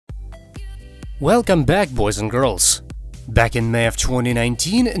Welcome back, boys and girls! Back in May of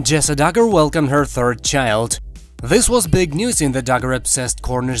 2019, Jessa Duggar welcomed her third child. This was big news in the Duggar-obsessed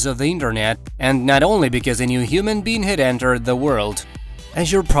corners of the internet, and not only because a new human being had entered the world.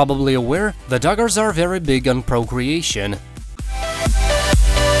 As you're probably aware, the Duggars are very big on procreation.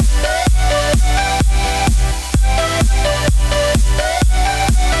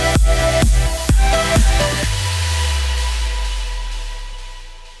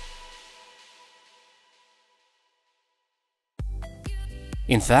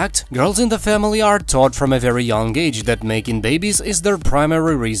 In fact, girls in the family are taught from a very young age that making babies is their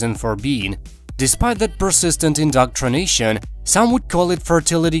primary reason for being. Despite that persistent indoctrination, some would call it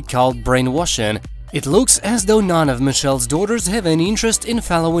fertility called brainwashing. It looks as though none of Michelle's daughters have any interest in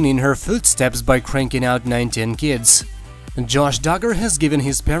following in her footsteps by cranking out 19 kids. Josh Duggar has given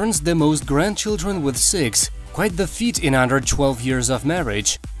his parents the most grandchildren with 6, quite the feat in under 12 years of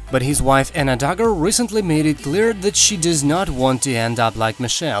marriage. But his wife Anna Duggar recently made it clear that she does not want to end up like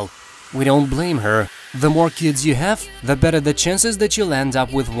Michelle. We don't blame her. The more kids you have, the better the chances that you'll end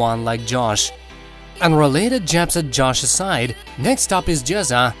up with one like Josh. Unrelated jabs at Josh aside, next up is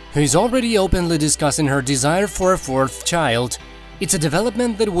Jessa, who is already openly discussing her desire for a fourth child. It's a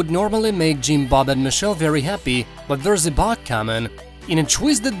development that would normally make Jim, Bob and Michelle very happy, but there's a but coming. In a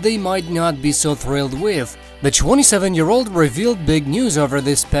twist that they might not be so thrilled with, the 27-year-old revealed big news over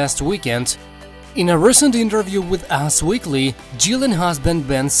this past weekend. In a recent interview with Us Weekly, Jill and husband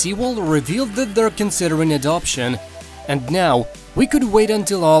Ben Seewald revealed that they're considering adoption. And now, we could wait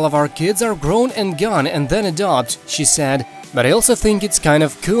until all of our kids are grown and gone and then adopt, she said, but I also think it's kind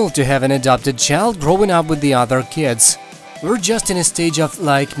of cool to have an adopted child growing up with the other kids. We're just in a stage of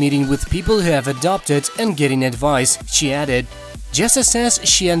like meeting with people who have adopted and getting advice, she added. Jessa says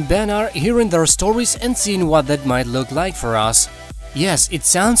she and Ben are hearing their stories and seeing what that might look like for us. Yes, it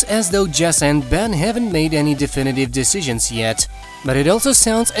sounds as though Jessa and Ben haven't made any definitive decisions yet, but it also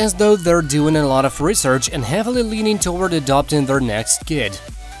sounds as though they're doing a lot of research and heavily leaning toward adopting their next kid.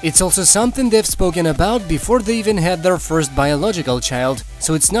 It's also something they've spoken about before they even had their first biological child,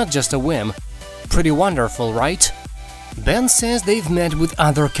 so it's not just a whim. Pretty wonderful, right? Ben says they've met with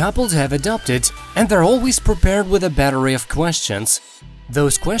other couples who have adopted, and they're always prepared with a battery of questions.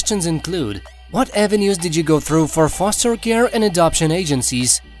 Those questions include: what avenues did you go through for foster care and adoption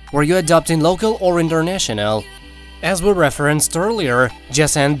agencies? Were you adopting local or international? As we referenced earlier,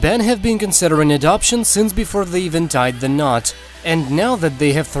 Jessa and Ben have been considering adoption since before they even tied the knot. And now that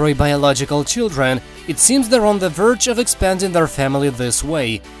they have 3 biological children, it seems they're on the verge of expanding their family this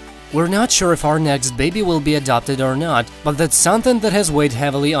way. We're not sure if our next baby will be adopted or not, but that's something that has weighed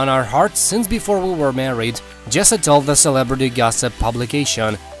heavily on our hearts since before we were married, Jessa told the celebrity gossip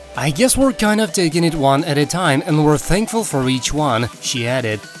publication. I guess we're kind of taking it one at a time and we're thankful for each one, she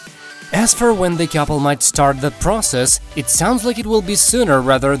added. As for when the couple might start the process, it sounds like it will be sooner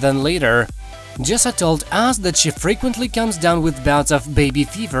rather than later. Jessa told us that she frequently comes down with bouts of baby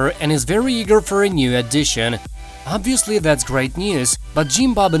fever and is very eager for a new addition. Obviously that's great news, but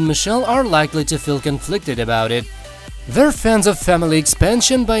Jim, Bob and Michelle are likely to feel conflicted about it. They're fans of family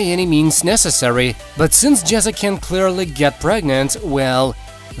expansion by any means necessary, but since Jessa can clearly get pregnant, well,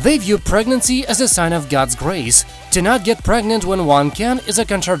 they view pregnancy as a sign of God's grace. To not get pregnant when one can is a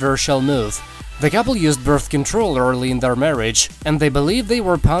controversial move. The couple used birth control early in their marriage, and they believe they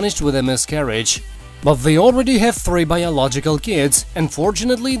were punished with a miscarriage. But they already have 3 biological kids, and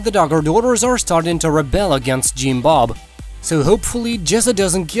fortunately the Duggar daughters are starting to rebel against Jim Bob. So hopefully Jessa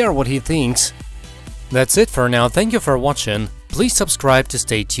doesn't care what he thinks. That's it for now, thank you for watching, please subscribe to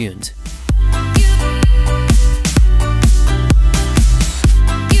stay tuned.